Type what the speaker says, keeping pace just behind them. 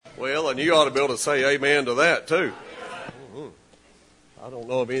and you ought to be able to say amen to that too. I don't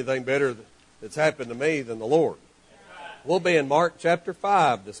know of anything better that's happened to me than the Lord. We'll be in Mark chapter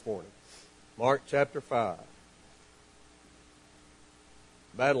 5 this morning. Mark chapter 5.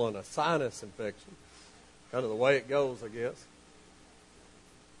 Battling a sinus infection. Kind of the way it goes, I guess.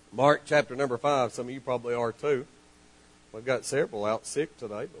 Mark chapter number 5. Some of you probably are too. We've got several out sick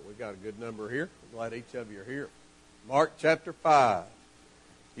today, but we've got a good number here. I'm glad each of you are here. Mark chapter 5.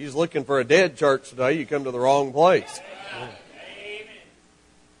 You're just looking for a dead church today, you come to the wrong place. Amen.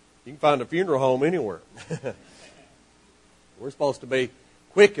 You can find a funeral home anywhere. We're supposed to be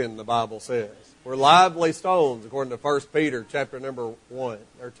quickened, the Bible says. We're lively stones, according to 1 Peter chapter number 1,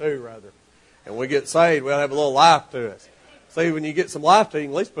 or 2 rather. And we get saved, we'll have a little life to us. See, when you get some life to you, you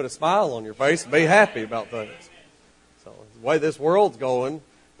can at least put a smile on your face and be happy about things. So the way this world's going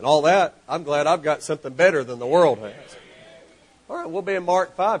and all that, I'm glad I've got something better than the world has. All right, we'll be in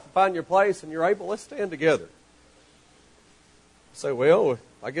Mark 5. If you find your place and you're able, let's stand together. Say, well,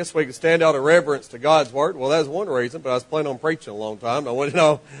 I guess we can stand out of reverence to God's Word. Well, that's one reason, but I was planning on preaching a long time. I want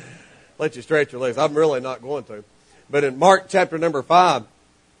to let you stretch your legs. I'm really not going to. But in Mark chapter number 5,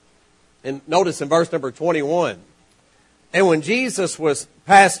 and notice in verse number 21, and when Jesus was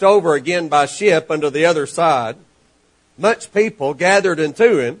passed over again by ship unto the other side, much people gathered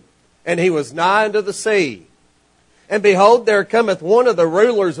unto him, and he was nigh unto the sea. And behold, there cometh one of the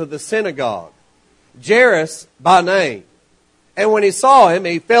rulers of the synagogue, Jairus by name. And when he saw him,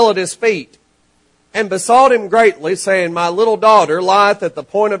 he fell at his feet, and besought him greatly, saying, My little daughter lieth at the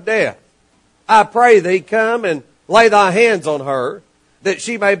point of death. I pray thee, come and lay thy hands on her, that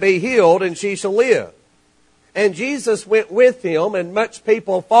she may be healed, and she shall live. And Jesus went with him, and much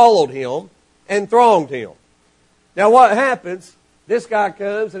people followed him, and thronged him. Now what happens, this guy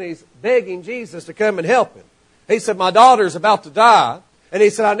comes, and he's begging Jesus to come and help him. He said, my daughter's about to die, and he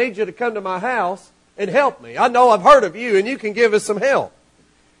said, I need you to come to my house and help me. I know I've heard of you, and you can give us some help.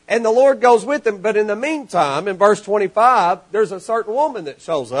 And the Lord goes with him. But in the meantime, in verse 25, there's a certain woman that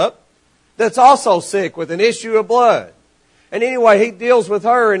shows up that's also sick with an issue of blood. And anyway, he deals with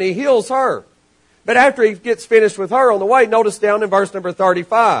her and he heals her. But after he gets finished with her on the way, notice down in verse number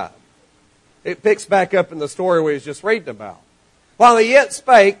 35. It picks back up in the story we was just reading about. While he yet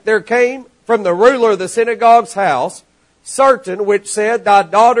spake, there came from the ruler of the synagogue's house certain which said, Thy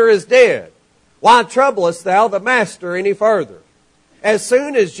daughter is dead. Why troublest thou the master any further? As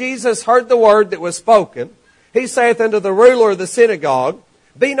soon as Jesus heard the word that was spoken, he saith unto the ruler of the synagogue,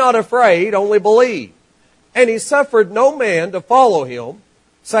 Be not afraid, only believe. And he suffered no man to follow him,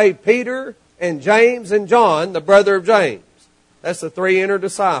 save Peter and James and John, the brother of James. That's the three inner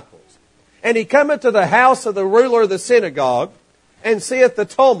disciples. And he cometh to the house of the ruler of the synagogue, and seeth the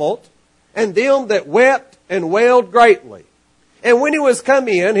tumult, and them that wept and wailed greatly. And when he was come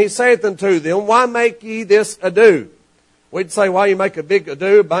in, he saith unto them, Why make ye this ado? We'd say, why you make a big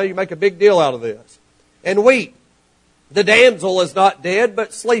ado? Why you make a big deal out of this? And weep. The damsel is not dead,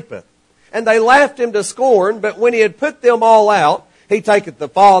 but sleepeth. And they laughed him to scorn, but when he had put them all out, he taketh the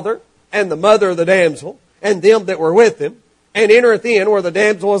father and the mother of the damsel, and them that were with him, and entereth in where the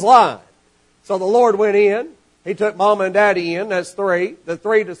damsel was lying. So the Lord went in. He took mama and daddy in. That's 3. The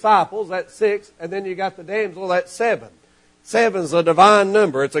 3 disciples, that's 6. And then you got the damsel, that's 7. 7's a divine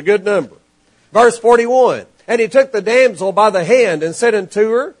number. It's a good number. Verse 41. And he took the damsel by the hand and said unto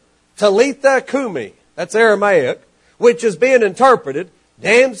her, Talitha cumi. That's Aramaic, which is being interpreted,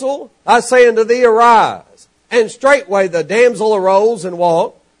 Damsel, I say unto thee, arise. And straightway the damsel arose and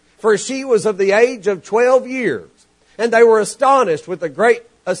walked, for she was of the age of 12 years. And they were astonished with a great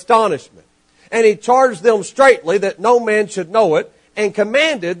astonishment. And he charged them straitly that no man should know it, and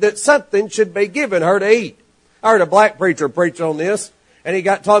commanded that something should be given her to eat. I heard a black preacher preach on this, and he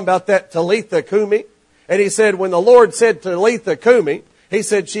got talking about that Talitha cumi. And he said, when the Lord said Talitha cumi, he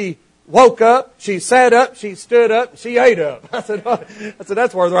said she woke up, she sat up, she stood up, she ate up. I said,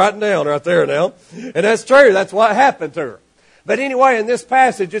 that's worth writing down right there now. And that's true. That's what happened to her. But anyway, in this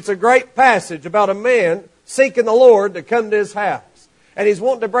passage, it's a great passage about a man seeking the Lord to come to his house. And he's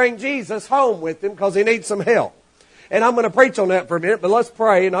wanting to bring Jesus home with him because he needs some help. And I'm going to preach on that for a minute, but let's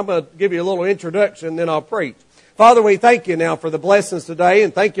pray, and I'm going to give you a little introduction, then I'll preach. Father, we thank you now for the blessings today,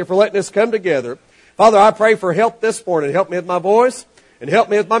 and thank you for letting us come together. Father, I pray for help this morning. Help me with my voice, and help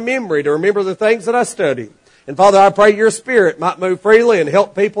me with my memory to remember the things that I studied. And Father, I pray your Spirit might move freely and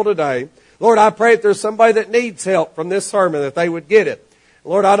help people today. Lord, I pray if there's somebody that needs help from this sermon, that they would get it.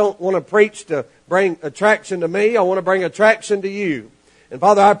 Lord, I don't want to preach to bring attraction to me. I want to bring attraction to you. And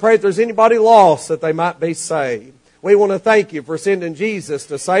Father, I pray if there's anybody lost, that they might be saved. We want to thank you for sending Jesus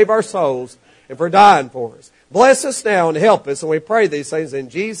to save our souls and for dying for us. Bless us now and help us. And we pray these things in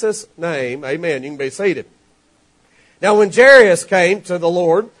Jesus' name. Amen. You can be seated. Now when Jairus came to the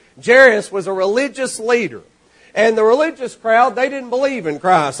Lord, Jairus was a religious leader. And the religious crowd, they didn't believe in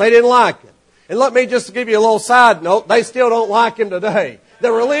Christ. They didn't like Him. And let me just give you a little side note. They still don't like Him today.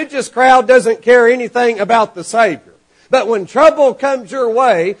 The religious crowd doesn't care anything about the Savior. But when trouble comes your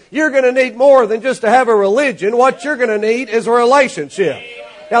way, you're going to need more than just to have a religion. What you're going to need is a relationship.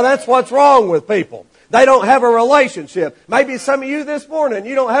 Now that's what's wrong with people. They don't have a relationship. Maybe some of you this morning,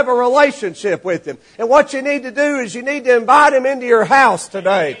 you don't have a relationship with Him. And what you need to do is you need to invite Him into your house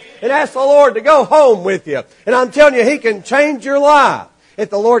today and ask the Lord to go home with you. And I'm telling you, He can change your life. If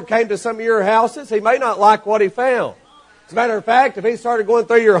the Lord came to some of your houses, He may not like what He found. As a matter of fact, if He started going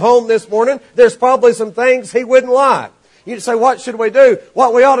through your home this morning, there's probably some things He wouldn't like. You'd say, what should we do?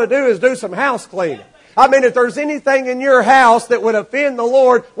 What we ought to do is do some house cleaning. I mean, if there's anything in your house that would offend the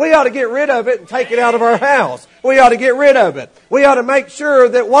Lord, we ought to get rid of it and take it out of our house. We ought to get rid of it. We ought to make sure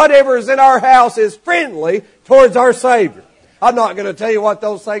that whatever is in our house is friendly towards our Savior. I'm not going to tell you what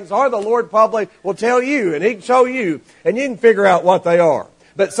those things are. The Lord probably will tell you, and He can show you, and you can figure out what they are.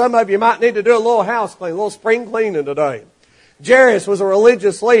 But some of you might need to do a little house cleaning, a little spring cleaning today. Jairus was a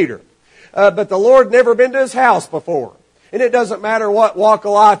religious leader, but the Lord never been to his house before. And it doesn't matter what walk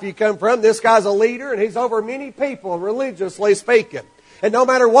of life you come from. This guy's a leader, and he's over many people, religiously speaking. And no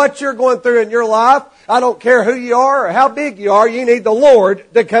matter what you're going through in your life, I don't care who you are or how big you are, you need the Lord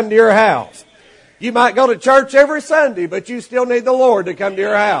to come to your house. You might go to church every Sunday, but you still need the Lord to come to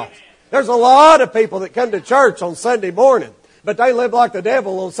your house. There's a lot of people that come to church on Sunday morning, but they live like the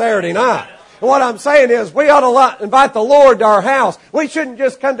devil on Saturday night. And what I'm saying is we ought to invite the Lord to our house. We shouldn't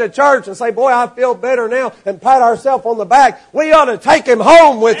just come to church and say, boy, I feel better now, and pat ourselves on the back. We ought to take Him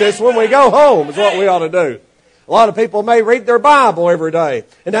home with us when we go home is what we ought to do. A lot of people may read their Bible every day,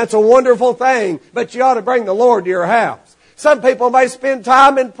 and that's a wonderful thing, but you ought to bring the Lord to your house. Some people may spend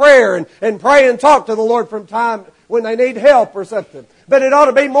time in prayer and pray and talk to the Lord from time when they need help or something. But it ought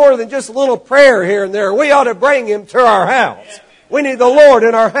to be more than just a little prayer here and there. We ought to bring Him to our house. We need the Lord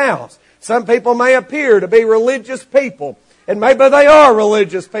in our house. Some people may appear to be religious people, and maybe they are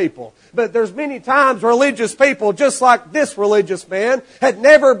religious people. But there's many times religious people, just like this religious man, had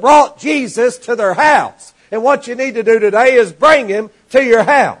never brought Jesus to their house. And what you need to do today is bring Him to your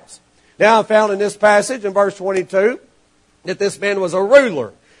house. Now I found in this passage in verse 22 that this man was a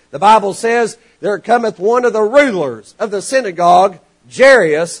ruler. The Bible says, there cometh one of the rulers of the synagogue,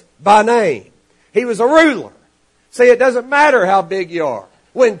 Jairus by name. He was a ruler. See, it doesn't matter how big you are.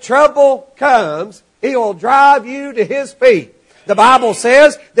 When trouble comes, He will drive you to His feet. The Bible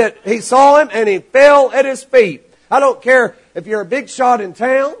says that he saw him and he fell at his feet. I don't care if you're a big shot in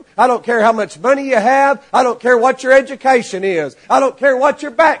town. I don't care how much money you have. I don't care what your education is. I don't care what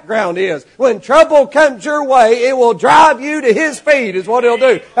your background is. When trouble comes your way, it will drive you to His feet is what He'll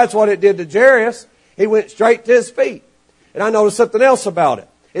do. That's what it did to Jairus. He went straight to his feet. And I noticed something else about it.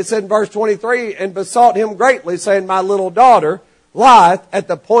 It said in verse 23, and besought him greatly, saying, my little daughter lieth at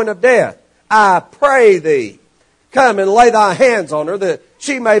the point of death. I pray thee, come and lay thy hands on her, that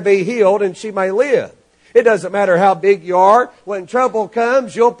she may be healed and she may live. It doesn't matter how big you are. When trouble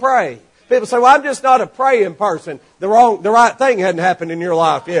comes, you'll pray. People say, well, I'm just not a praying person. The right thing hadn't happened in your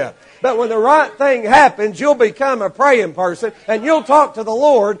life yet. But when the right thing happens, you'll become a praying person and you'll talk to the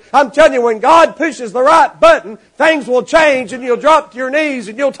Lord. I'm telling you, when God pushes the right button, things will change and you'll drop to your knees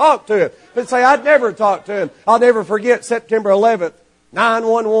and you'll talk to Him. But say, I'd never talk to Him. I'll never forget September 11th,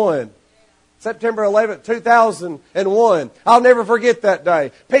 9/11. September 11th, 2001. I'll never forget that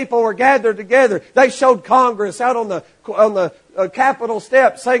day. People were gathered together. They showed Congress out on the Capitol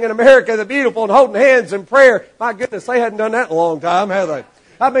steps singing America the Beautiful and holding hands in prayer. My goodness, they hadn't done that in a long time, have they?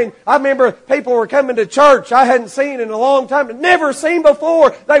 I mean, I remember people were coming to church I hadn't seen in a long time, never seen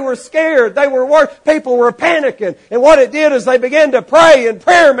before. They were scared. They were worried. People were panicking. And what it did is they began to pray, and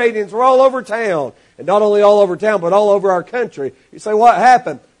prayer meetings were all over town. And not only all over town, but all over our country. You say, what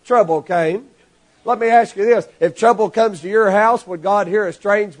happened? Trouble came. Let me ask you this. If trouble comes to your house, would God hear a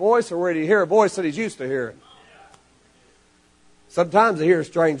strange voice, or would He hear a voice that He's used to hearing? Sometimes He hears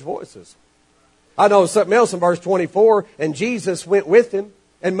strange voices. I know something else in verse 24. And Jesus went with Him,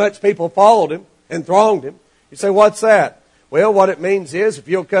 and much people followed Him and thronged Him. You say, what's that? Well, what it means is if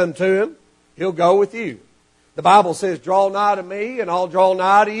you'll come to Him, He'll go with you. The Bible says, draw nigh to me, and I'll draw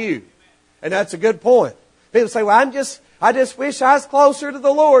nigh to you. And that's a good point. People say, well, I just wish I was closer to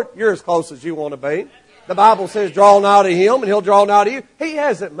the Lord. You're as close as you want to be. The Bible says, draw nigh to Him, and He'll draw nigh to you. He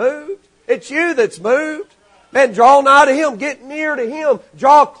hasn't moved. It's you that's moved. Man, draw nigh to Him. Get near to Him.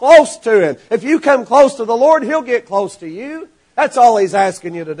 Draw close to Him. If you come close to the Lord, He'll get close to you. That's all He's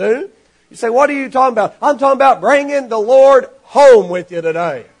asking you to do. You say, what are you talking about? I'm talking about bringing the Lord home with you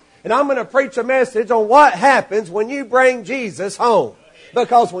today. And I'm going to preach a message on what happens when you bring Jesus home.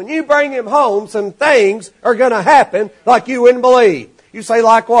 Because when you bring Him home, some things are going to happen like you wouldn't believe. You say,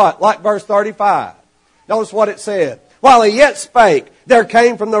 like what? Like verse 35. Notice what it said. While he yet spake, there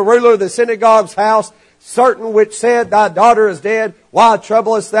came from the ruler of the synagogue's house certain which said, Thy daughter is dead. Why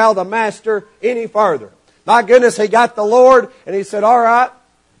troublest thou the master any further? My goodness, he got the Lord, and he said, all right.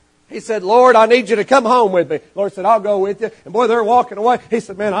 He said, Lord, I need you to come home with me. The Lord said, I'll go with you. And boy, they're walking away. He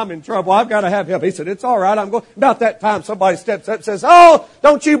said, man, I'm in trouble. I've got to have help. He said, it's all right. I'm going. About that time, somebody steps up and says, oh,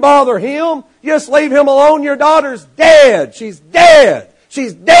 don't you bother him. Just leave him alone. Your daughter's dead. She's dead.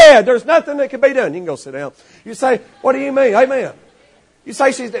 She's dead. There's nothing that can be done. You can go sit down. You say, what do you mean? Amen. You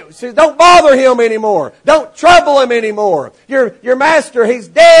say she's dead. She says, don't bother him anymore. Don't trouble him anymore. Your master, he's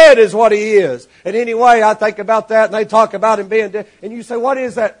dead is what he is. And anyway, I think about that and they talk about him being dead. And you say, what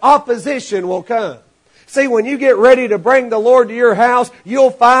is that? Opposition will come. See, when you get ready to bring the Lord to your house, you'll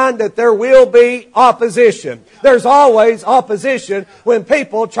find that there will be opposition. There's always opposition when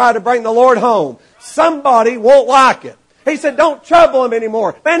people try to bring the Lord home. Somebody won't like it. He said, don't trouble him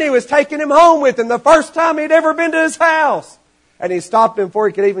anymore. Man, he was taking him home with him the first time he'd ever been to his house. And he stopped him before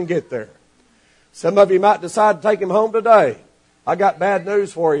he could even get there. Some of you might decide to take him home today. I got bad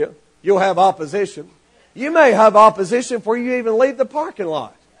news for you. You'll have opposition. You may have opposition before you even leave the parking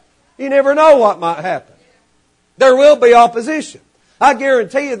lot. You never know what might happen. There will be opposition. I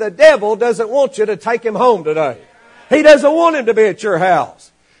guarantee you the devil doesn't want you to take him home today. He doesn't want him to be at your house.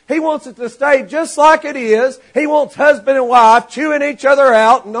 He wants it to stay just like it is. He wants husband and wife chewing each other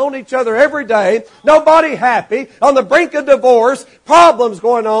out and on each other every day. Nobody happy. On the brink of divorce. Problems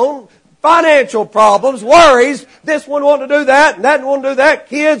going on. Financial problems. Worries. This one wants to do that and that one want to do that.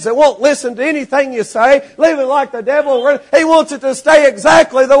 Kids that won't listen to anything you say. Living like the devil. He wants it to stay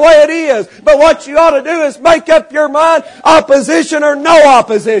exactly the way it is. But what you ought to do is make up your mind. Opposition or no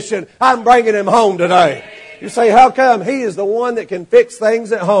opposition. I'm bringing him home today. You say, how come? He is the one that can fix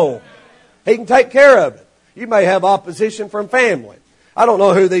things at home. He can take care of it. You may have opposition from family. I don't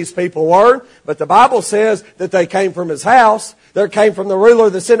know who these people were, but the Bible says that they came from his house. They came from the ruler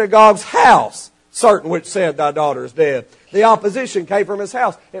of the synagogue's house, certain which said, Thy daughter is dead. The opposition came from his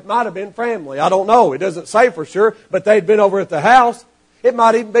house. It might have been family. I don't know. It doesn't say for sure, but they'd been over at the house. It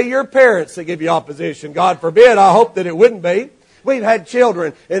might even be your parents that give you opposition. God forbid. I hope that it wouldn't be. We've had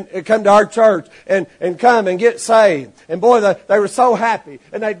children and come to our church and come and get saved. And boy, they were so happy.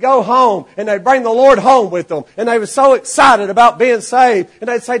 And they'd go home and they'd bring the Lord home with them. And they were so excited about being saved. And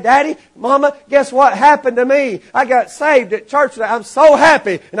they'd say, Daddy, Mama, guess what happened to me? I got saved at church today. I'm so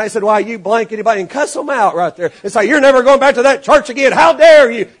happy. And they said, why, you blank anybody? And cuss them out right there. And say, you're never going back to that church again. How dare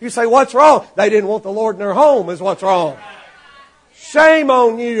you? You say, what's wrong? They didn't want the Lord in their home is what's wrong. Shame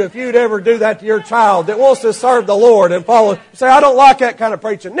on you if you'd ever do that to your child that wants to serve the Lord and follow. You say, I don't like that kind of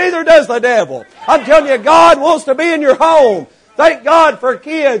preaching. Neither does the devil. I'm telling you, God wants to be in your home. Thank God for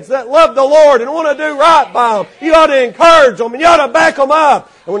kids that love the Lord and want to do right by them. You ought to encourage them and you ought to back them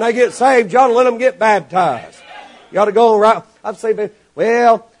up. And when they get saved, you ought to let them get baptized. You ought to go right. I'd say,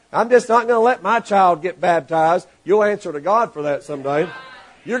 well, I'm just not going to let my child get baptized. You'll answer to God for that someday.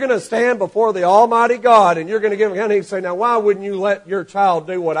 You're going to stand before the Almighty God and you're going to give him an account. He'd say, now why wouldn't you let your child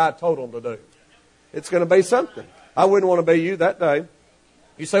do what I told him to do? It's going to be something. I wouldn't want to be you that day.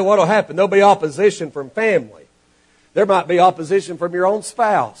 You say, what will happen? There'll be opposition from family. There might be opposition from your own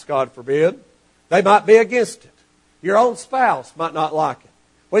spouse, God forbid. They might be against it. Your own spouse might not like it.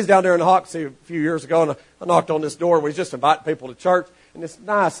 We was down there in Hoxie a few years ago and I knocked on this door. We was just inviting people to church. And this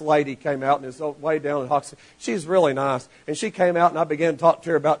nice lady came out, and this old way down in Hoxie. She's really nice. And she came out, and I began to talk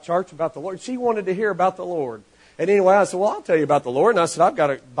to her about church, about the Lord. She wanted to hear about the Lord. And anyway, I said, well, I'll tell you about the Lord. And I said, I've got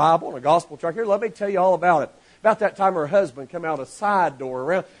a Bible and a gospel tract here. Let me tell you all about it. About that time, her husband came out a side door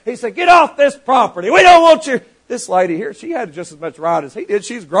around. He said, get off this property. We don't want you. This lady here, she had just as much right as he did.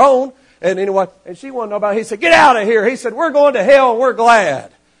 She's grown. And anyway, and she wanted to know about it. He said, get out of here. He said, we're going to hell, and we're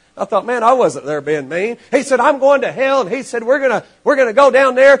glad. I thought, man, I wasn't there being mean. He said, I'm going to hell. And he said, we're going to go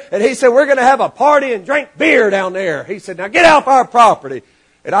down there. And he said, we're going to have a party and drink beer down there. He said, now get off our property.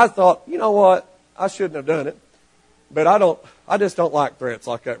 And I thought, you know what? I shouldn't have done it. But I just don't like threats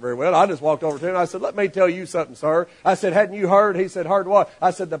like that very well. I just walked over to him and I said, let me tell you something, sir. I said, hadn't you heard? He said, heard what?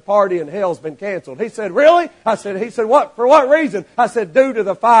 I said, the party in hell's been canceled. He said, really? He said, what? For what reason? I said, due to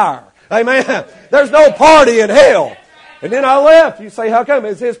the fire. Amen. There's no party in hell. And then I left. You say, how come?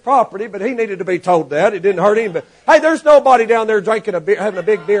 It's his property, but he needed to be told that. It didn't hurt him. But hey, there's nobody down there drinking a beer, having a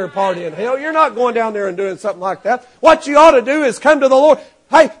big beer party in hell. You're not going down there and doing something like that. What you ought to do is come to the Lord.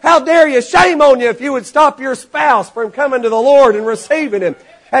 Hey, how dare you? Shame on you if you would stop your spouse from coming to the Lord and receiving Him.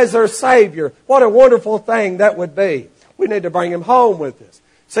 as their Savior. What a wonderful thing that would be. We need to bring Him home with us.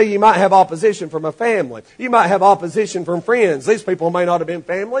 See, you might have opposition from a family. You might have opposition from friends. These people may not have been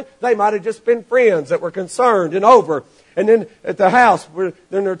family. They might have just been friends that were concerned and over. And then at the house, then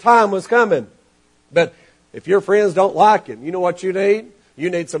their time was coming. But if your friends don't like Him, you know what you need? You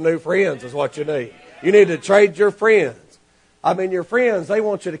need some new friends is what you need. You need to trade your friends. I mean, your friends, they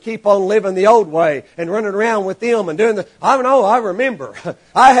want you to keep on living the old way and running around with them and doing I remember.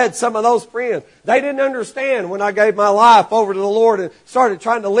 I had some of those friends. They didn't understand when I gave my life over to the Lord and started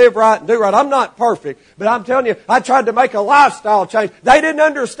trying to live right and do right. I'm not perfect, but I'm telling you, I tried to make a lifestyle change. They didn't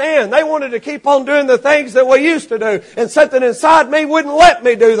understand. They wanted to keep on doing the things that we used to do, and something inside me wouldn't let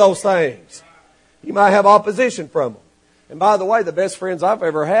me do those things. You might have opposition from them. And by the way, the best friends I've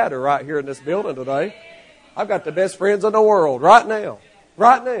ever had are right here in this building today. I've got the best friends in the world right now.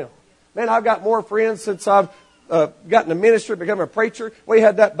 Right now. Man, I've got more friends since I've gotten a ministry, become a preacher. We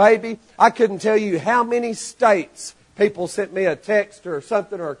had that baby. I couldn't tell you how many states people sent me a text or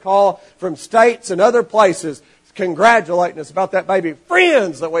something or a call from states and other places congratulating us about that baby.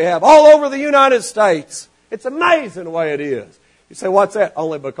 Friends that we have all over the United States. It's amazing the way it is. You say, what's that?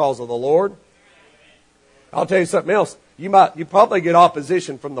 Only because of the Lord. I'll tell you something else. You probably get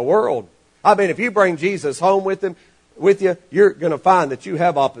opposition from the world. I mean, if you bring Jesus home with you, you're going to find that you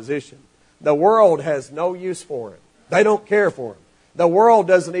have opposition. The world has no use for Him. They don't care for Him. The world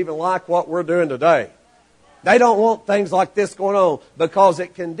doesn't even like what we're doing today. They don't want things like this going on because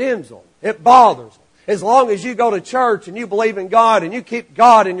it condemns them. It bothers them. As long as you go to church and you believe in God and you keep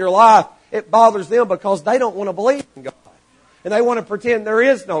God in your life, it bothers them because they don't want to believe in God. And they want to pretend there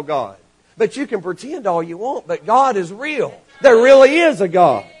is no God. But you can pretend all you want, but God is real. There really is a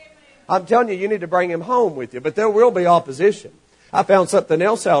God. I'm telling you, you need to bring Him home with you. But there will be opposition. I found something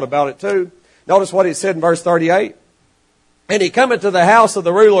else out about it too. Notice what He said in verse 38. And He cometh to the house of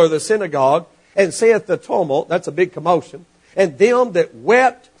the ruler of the synagogue, and saith the tumult, that's a big commotion, and them that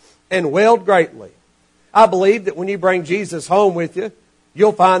wept and wailed greatly. I believe that when you bring Jesus home with you,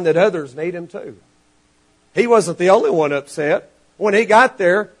 you'll find that others need Him too. He wasn't the only one upset. When He got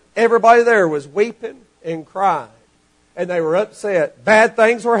there, everybody there was weeping and crying. And they were upset. Bad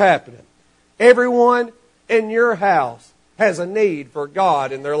things were happening. Everyone in your house has a need for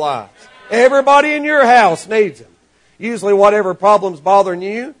God in their lives. Everybody in your house needs Him. Usually whatever problem's bothering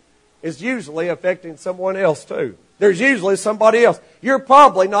you is usually affecting someone else too. There's usually somebody else. You're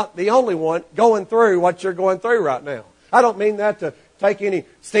probably not the only one going through what you're going through right now. I don't mean that to take any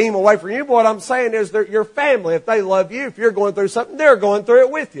steam away from you, but what I'm saying is that your family, if they love you, if you're going through something, they're going through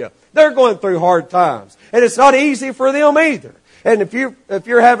it with you. They're going through hard times. And it's not easy for them either. And if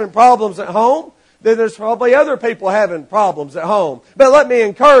you're having problems at home, then there's probably other people having problems at home. But let me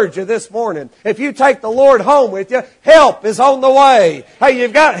encourage you this morning. If you take the Lord home with you, help is on the way. Hey,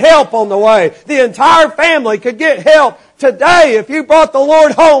 you've got help on the way. The entire family could get help today if you brought the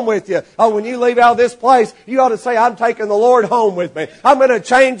Lord home with you. Oh, when you leave out of this place, you ought to say, I'm taking the Lord home with me. I'm going to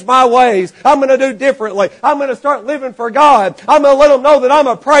change my ways. I'm going to do differently. I'm going to start living for God. I'm going to let them know that I'm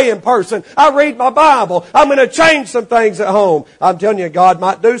a praying person. I read my Bible. I'm going to change some things at home. I'm telling you, God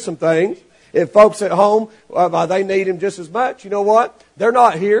might do some things. If folks at home, they need Him just as much, you know what? They're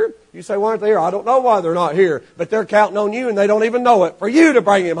not here. You say, why aren't they here? I don't know why they're not here. But they're counting on you and they don't even know it. For you to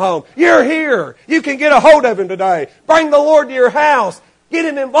bring Him home. You're here. You can get a hold of Him today. Bring the Lord to your house. Get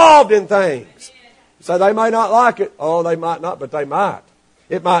Him involved in things. So they may not like it. Oh, they might not, but they might.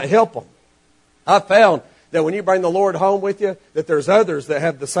 It might help them. I found that when you bring the Lord home with you, that there's others that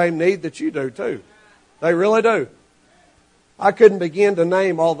have the same need that you do too. They really do. I couldn't begin to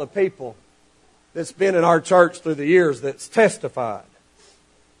name all the people that's been in our church through the years that's testified.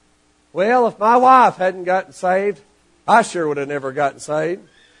 Well, if my wife hadn't gotten saved, I sure would have never gotten saved.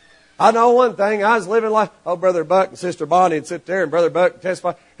 I know one thing, I was living like, oh, Brother Buck and Sister Bonnie would sit there and Brother Buck would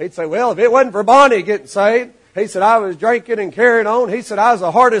testify. He'd say, well, if it wasn't for Bonnie getting saved, he said, I was drinking and carrying on. He said, I was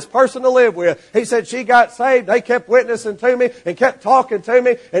the hardest person to live with. He said, she got saved. They kept witnessing to me and kept talking to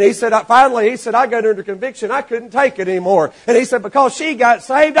me. And he said, finally, I got under conviction. I couldn't take it anymore. And he said, because she got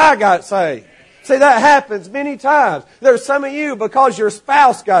saved, I got saved. See, that happens many times. There's some of you, because your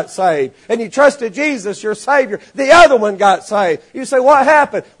spouse got saved and you trusted Jesus, your Savior, the other one got saved. You say, what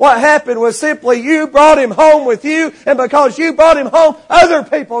happened? What happened was simply you brought him home with you, and because you brought him home, other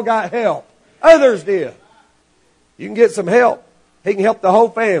people got help. Others did. You can get some help. He can help the whole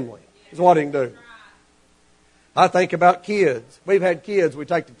family, is what he can do. I think about kids. We've had kids we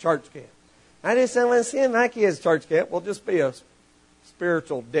take to church camp. I just don't want to send my kids to church camp. Well, just be a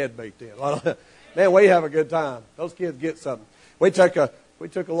spiritual deadbeat then. Man, we have a good time. Those kids get something. We took a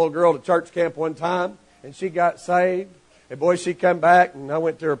little girl to church camp one time, and she got saved. And boy, she come back, and I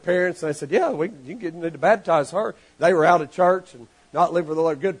went to her parents, and they said, yeah, you need to baptize her. They were out of church and not living with a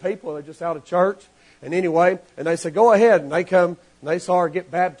lot of good people. They're just out of church. And anyway, and they said, go ahead. And they come, and they saw her get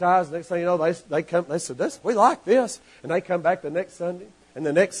baptized. Next thing you know, they come. They said, we like this. And they come back the next Sunday and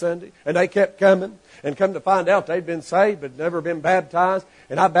the next Sunday. And they kept coming. And come to find out they'd been saved but never been baptized.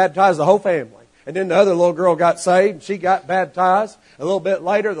 And I baptized the whole family. And then the other little girl got saved, and she got baptized. A little bit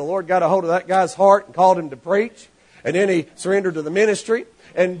later, the Lord got a hold of that guy's heart and called him to preach. And then he surrendered to the ministry.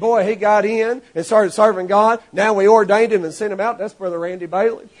 And boy, he got in and started serving God. Now we ordained him and sent him out. That's Brother Randy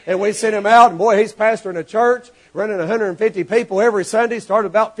Bailey. And we sent him out, and boy, he's pastoring a church, running 150 people every Sunday. Started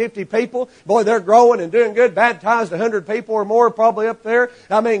about 50 people. Boy, they're growing and doing good. Baptized 100 people or more probably up there.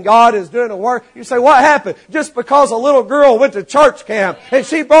 I mean, God is doing a work. You say, what happened? Just because a little girl went to church camp and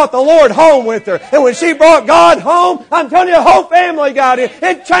she brought the Lord home with her. And when she brought God home, I'm telling you, the whole family got in.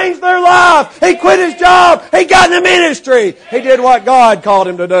 It changed their life. He quit his job. He got in the ministry. He did what God called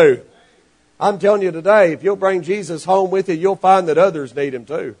him to do. I'm telling you today, if you'll bring Jesus home with you, you'll find that others need him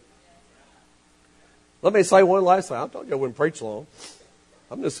too. Let me say one last thing. I told you I wouldn't preach long.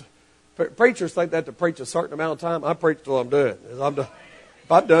 Preachers think that to preach a certain amount of time. I preach till I'm done.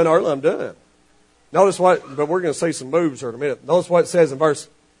 If I'm done early, I'm done. Notice what, but we're going to see some moves here in a minute. Notice what it says in verse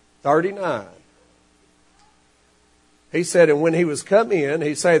 39. He said, and when he was come in,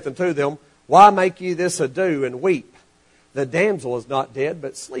 he saith unto them, why make ye this ado and weep? The damsel is not dead,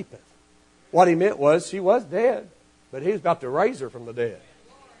 but sleepeth. What he meant was she was dead, but he was about to raise her from the dead.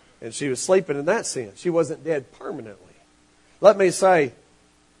 And she was sleeping in that sense. She wasn't dead permanently. Let me say,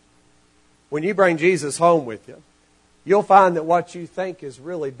 when you bring Jesus home with you, you'll find that what you think is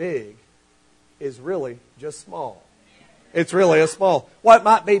really big is really just small. It's really a small. What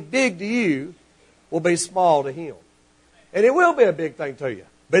might be big to you will be small to him. And it will be a big thing to you,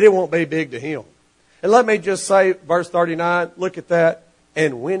 but it won't be big to him. And let me just say, verse 39, look at that.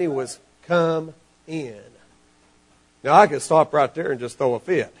 And when he was come in. Now I could stop right there and just throw a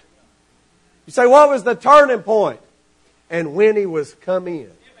fit. You say, what was the turning point? And when he was come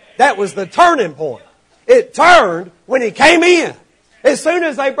in. That was the turning point. It turned when he came in. As soon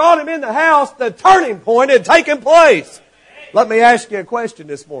as they brought him in the house, the turning point had taken place. Let me ask you a question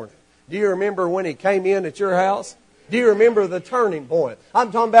this morning. Do you remember when he came in at your house? Do you remember the turning point?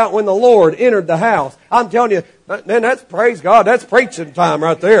 I'm talking about when the Lord entered the house. I'm telling you, man, that's praise God. That's preaching time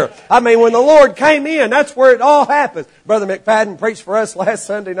right there. I mean, when the Lord came in, that's where it all happens. Brother McFadden preached for us last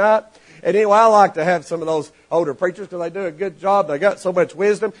Sunday night. And anyway, I like to have some of those older preachers because they do a good job. They got so much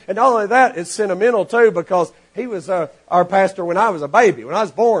wisdom. And not only that, it's sentimental too because he was our pastor when I was a baby, when I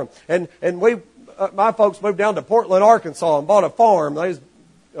was born. And my folks moved down to Portland, Arkansas and bought a farm. They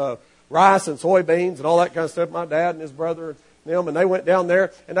was rice and soybeans and all that kind of stuff. My dad and his brother and them, and they went down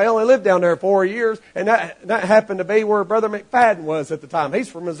there, and they only lived down there 4 years, and that happened to be where Brother McFadden was at the time. He's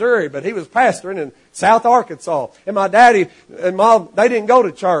from Missouri, but he was pastoring in South Arkansas. And my daddy and mom, they didn't go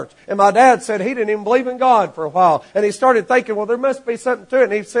to church. And my dad said he didn't even believe in God for a while. And he started thinking, well, there must be something to it.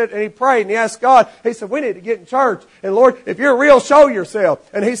 And he said, and he prayed and he asked God, he said, we need to get in church. And Lord, if you're real, show yourself.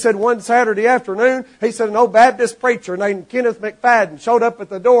 And he said one Saturday afternoon, he said an old Baptist preacher named Kenneth McFadden showed up at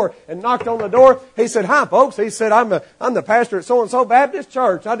the door and knocked on the door. He said, hi folks. He said, I'm the pastor at so-and-so Baptist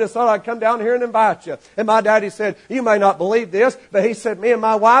church. I just thought I'd come down here and invite you. And my daddy said, you may not believe this, but he said, me and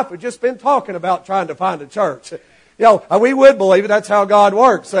my wife have just been talking about trying to find a church. You know, we would believe it. That's how God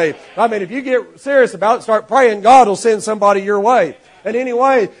works. See, I mean, if you get serious about it, start praying, God will send somebody your way. And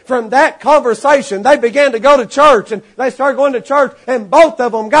anyway, from that conversation, they began to go to church, and they started going to church, and both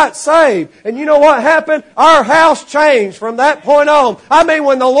of them got saved. And you know what happened? Our house changed from that point on. I mean,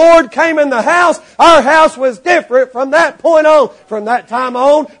 when the Lord came in the house, our house was different from that point on. From that time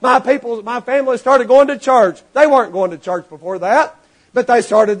on, my family started going to church. They weren't going to church before that. But they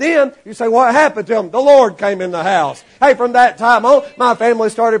started then. You say, what happened to them? The Lord came in the house. Hey, from that time on, my family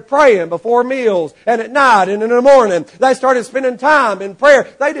started praying before meals and at night and in the morning. They started spending time in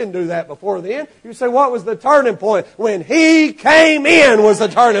prayer. They didn't do that before then. You say, what was the turning point? When He came in was the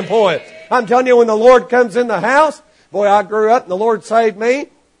turning point. I'm telling you, when the Lord comes in the house, boy, I grew up and the Lord saved me.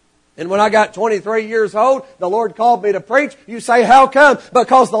 And when I got 23 years old, the Lord called me to preach. You say, how come?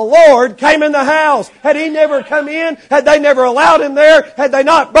 Because the Lord came in the house. Had He never come in, had they never allowed Him there, had they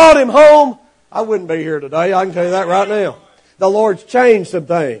not brought Him home, I wouldn't be here today. I can tell you that right now. The Lord's changed some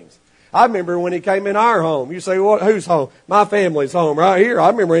things. I remember when He came in our home. You say, what? Whose home? My family's home right here. I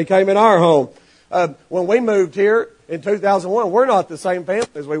remember He came in our home. When we moved here in 2001, we're not the same family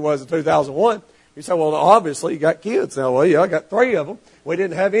as we was in 2001. You say, well, obviously you got kids now. Well, yeah, I got 3 of them. We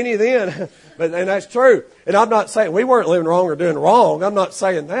didn't have any then. And that's true. And I'm not saying we weren't living wrong or doing wrong. I'm not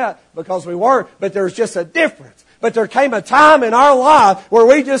saying that because we weren't. But there's just a difference But there came a time in our life where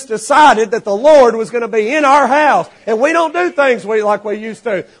we just decided that the Lord was going to be in our house. And we don't do things like we used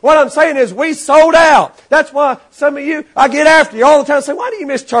to. What I'm saying is we sold out. That's why some of you, I get after you all the time and say, why do you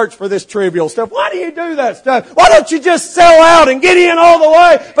miss church for this trivial stuff? Why do you do that stuff? Why don't you just sell out and get in all the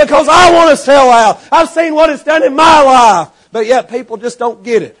way? Because I want to sell out. I've seen what it's done in my life. But yet people just don't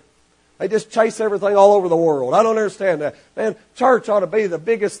get it. They just chase everything all over the world. I don't understand that. Man, church ought to be the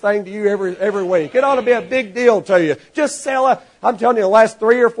biggest thing to you every week. It ought to be a big deal to you. Just sell out. I'm telling you, the last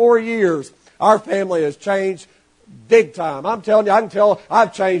 3 or 4 years, our family has changed big time. I'm telling you, I can tell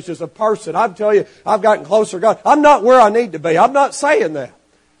I've changed as a person. I'm telling you, I've gotten closer to God. I'm not where I need to be. I'm not saying that.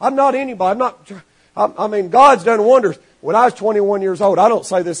 I'm not anybody. I mean, God's done wonders. When I was 21 years old, I don't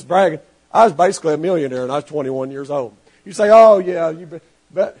say this bragging, I was basically a millionaire and I was 21 years old. You say, oh yeah,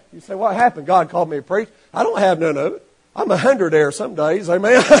 but you say, what happened? God called me to preach. I don't have none of it. I'm a hundredaire some days,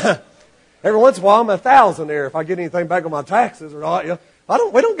 amen. Every once in a while I'm a thousandaire if I get anything back on my taxes or not.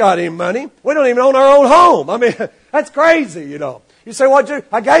 We don't got any money. We don't even own our own home. I mean, that's crazy, you know. You say, what'd you?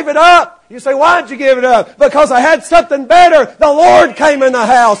 I gave it up. You say, why'd you give it up? Because I had something better. The Lord came in the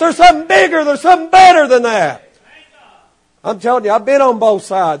house. There's something bigger. There's something better than that. I'm telling you, I've been on both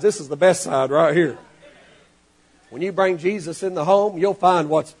sides. This is the best side right here. When you bring Jesus in the home, you'll find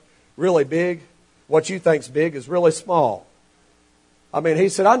what's really big. What you think's big is really small. I mean, he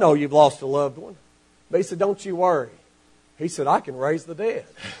said, I know you've lost a loved one. But he said, don't you worry. He said, I can raise the dead.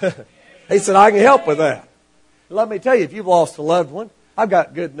 He said, I can help with that. Let me tell you, if you've lost a loved one, I've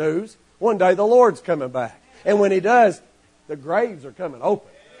got good news. One day the Lord's coming back. And when He does, the graves are coming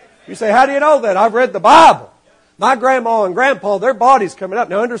open. You say, how do you know that? I've read the Bible. My grandma and grandpa, their body's coming up.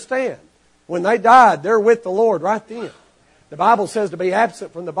 Now understand, when they died, they're with the Lord right then. The Bible says to be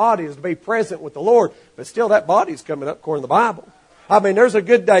absent from the body is to be present with the Lord. But still that body's coming up according to the Bible. I mean, there's a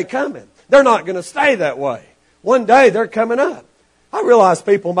good day coming. They're not going to stay that way. One day they're coming up. I realize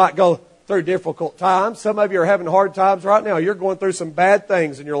people might go through difficult times. Some of you are having hard times right now. You're going through some bad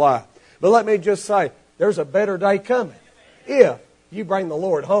things in your life. But let me just say, there's a better day coming if you bring the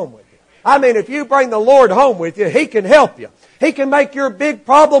Lord home with you. I mean, if you bring the Lord home with you, He can help you. He can make your big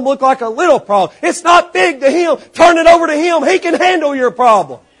problem look like a little problem. It's not big to Him. Turn it over to Him. He can handle your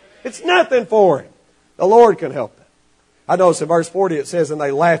problem. It's nothing for Him. The Lord can help it. I notice in verse 40 it says, and they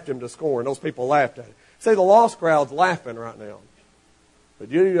laughed Him to scorn. Those people laughed at Him. See, the lost crowd's laughing right now. But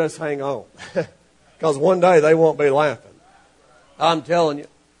you just hang on. Because one day they won't be laughing. I'm telling you,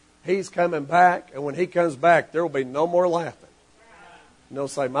 He's coming back. And when He comes back, there will be no more laughing. And they'll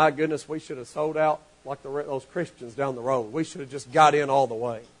say, my goodness, we should have sold out like those Christians down the road. We should have just got in all the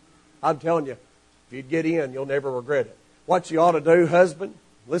way. I'm telling you, if you get in, you'll never regret it. What you ought to do, husband,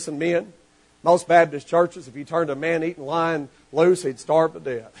 listen, men, most Baptist churches, if you turned a man eating lion loose, he'd starve to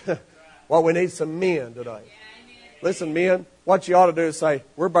death. Well, we need some men today. Listen, men, what you ought to do is say,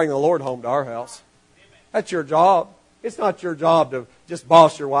 we're bringing the Lord home to our house. That's your job. It's not your job to just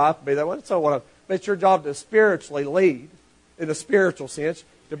boss your wife and be that way. It's not what but it's your job to spiritually lead, in a spiritual sense,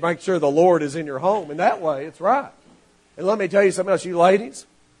 to make sure the Lord is in your home. And that way, it's right. And let me tell you something else, you ladies.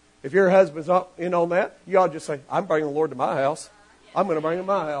 If your husband's not in on that, you ought to just say, I'm bringing the Lord to my house. I'm going to bring him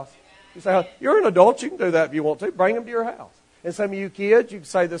to my house. You say, you're an adult. You can do that if you want to. Bring him to your house. And some of you kids, you can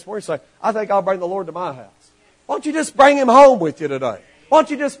say this morning, say, I think I'll bring the Lord to my house. Why don't you just bring Him home with you today? Why don't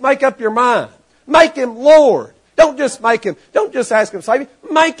you just make up your mind? Make Him Lord. Don't just ask Him Savior.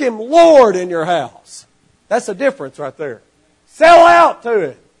 Make Him Lord in your house. That's the difference right there. Sell out to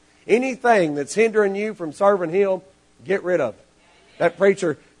it. Anything that's hindering you from serving Him, get rid of it. That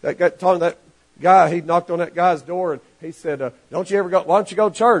preacher that guy, he knocked on that guy's door and he said, why don't you go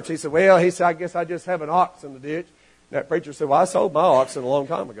to church? He said, I guess I just have an ox in the ditch. And that preacher said, well, I sold my oxen a long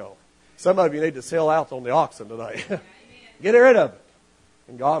time ago. Some of you need to sell out on the oxen today. Get rid of it.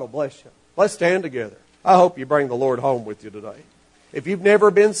 And God will bless you. Let's stand together. I hope you bring the Lord home with you today. If you've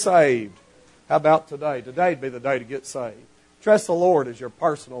never been saved, how about today? Today'd be the day to get saved. Trust the Lord as your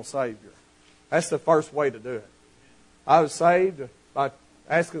personal Savior. That's the first way to do it. I was saved by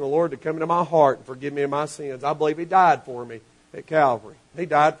asking the Lord to come into my heart and forgive me of my sins. I believe He died for me at Calvary. He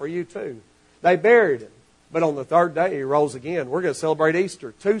died for you too. They buried Him. But on the third day, He rose again. We're going to celebrate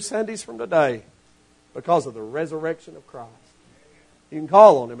Easter 2 Sundays from today because of the resurrection of Christ. You can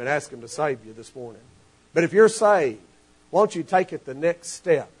call on Him and ask Him to save you this morning. But if you're saved, won't you take it the next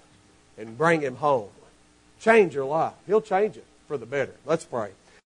step and bring Him home? Change your life. He'll change it for the better. Let's pray.